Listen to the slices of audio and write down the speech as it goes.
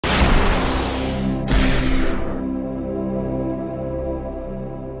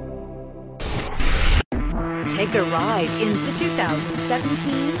Take a ride in the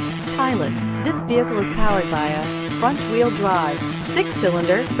 2017 Pilot. This vehicle is powered by a front-wheel drive,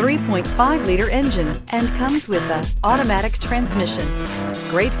 6-cylinder, 3.5-liter engine, and comes with an automatic transmission.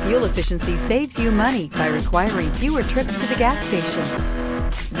 Great fuel efficiency saves you money by requiring fewer trips to the gas station.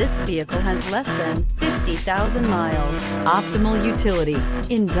 This vehicle has less than 50,000 miles. Optimal utility,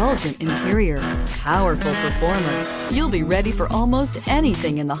 indulgent interior, powerful performer. You'll be ready for almost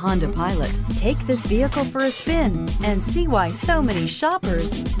anything in the Honda Pilot. Take this vehicle for a spin and see why so many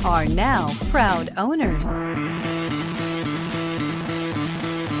shoppers are now proud owners.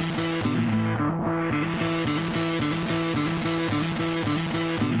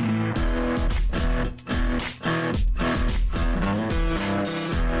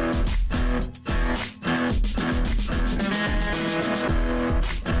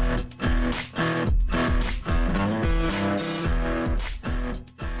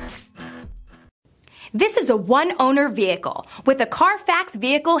 This is a one-owner vehicle with a Carfax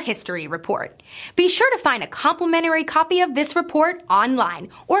Vehicle History Report. Be sure to find a complimentary copy of this report online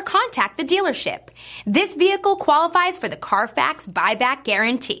or contact the dealership. This vehicle qualifies for the Carfax Buyback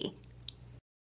Guarantee.